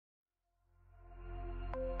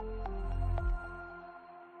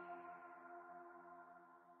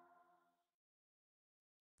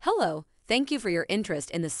Hello, thank you for your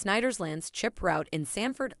interest in the Snyder's Land's chip route in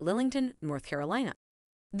Sanford, Lillington, North Carolina.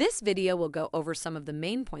 This video will go over some of the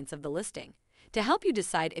main points of the listing to help you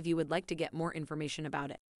decide if you would like to get more information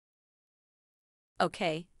about it.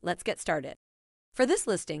 Okay, let's get started. For this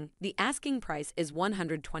listing, the asking price is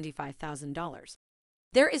 $125,000.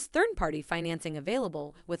 There is third-party financing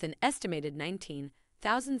available with an estimated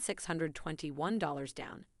 $19,621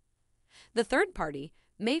 down. The third party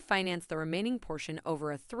may finance the remaining portion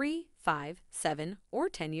over a 3, 5, 7, or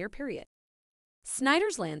 10-year period.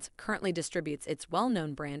 Snyder's Lands currently distributes its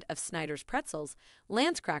well-known brand of Snyder's Pretzels,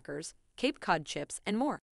 Lance Crackers, Cod Chips, and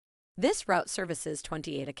more. This route services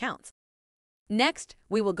 28 accounts. Next,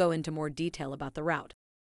 we will go into more detail about the route.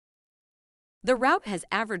 The route has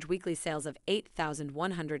average weekly sales of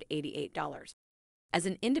 $8,188. As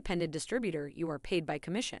an independent distributor, you are paid by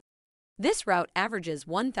commission. This route averages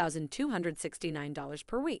 $1,269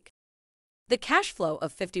 per week. The cash flow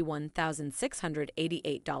of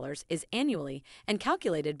 $51,688 is annually and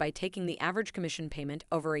calculated by taking the average commission payment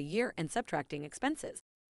over a year and subtracting expenses.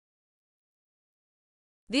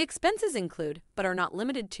 The expenses include, but are not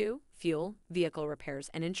limited to, fuel, vehicle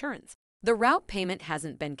repairs, and insurance. The route payment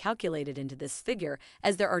hasn't been calculated into this figure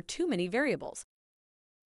as there are too many variables.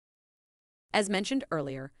 As mentioned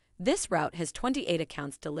earlier, this route has 28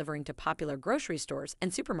 accounts delivering to popular grocery stores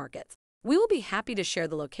and supermarkets. We will be happy to share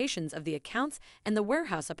the locations of the accounts and the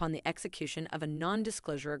warehouse upon the execution of a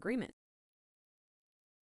non-disclosure agreement.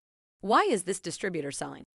 Why is this distributor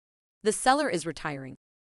selling? The seller is retiring.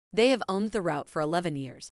 They have owned the route for 11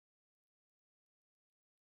 years.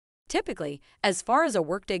 Typically, as far as a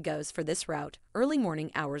workday goes for this route, early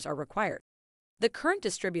morning hours are required. The current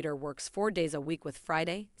distributor works 4 days a week with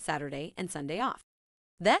Friday, Saturday, and Sunday off.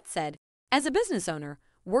 That said, as a business owner,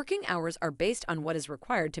 working hours are based on what is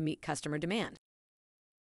required to meet customer demand.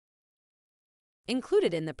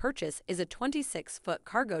 Included in the purchase is a 26-foot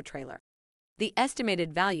cargo trailer. The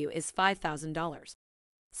estimated value is $5,000.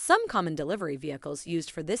 Some common delivery vehicles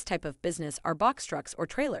used for this type of business are box trucks or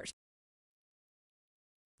trailers.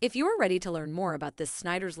 If you are ready to learn more about this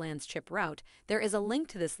Snyder's Land's chip route, there is a link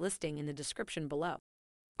to this listing in the description below.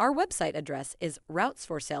 Our website address is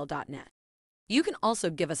routesforsale.net. You can also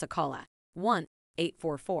give us a call at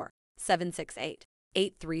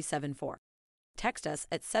 1-844-768-8374. Text us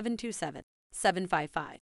at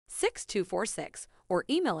 727-755-6246 or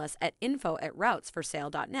email us at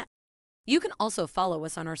info@routesforsale.net. You can also follow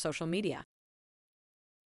us on our social media.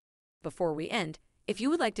 Before we end, if you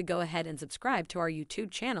would like to go ahead and subscribe to our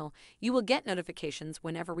YouTube channel, you will get notifications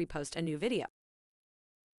whenever we post a new video.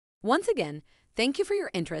 Once again, thank you for your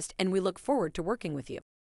interest and we look forward to working with you.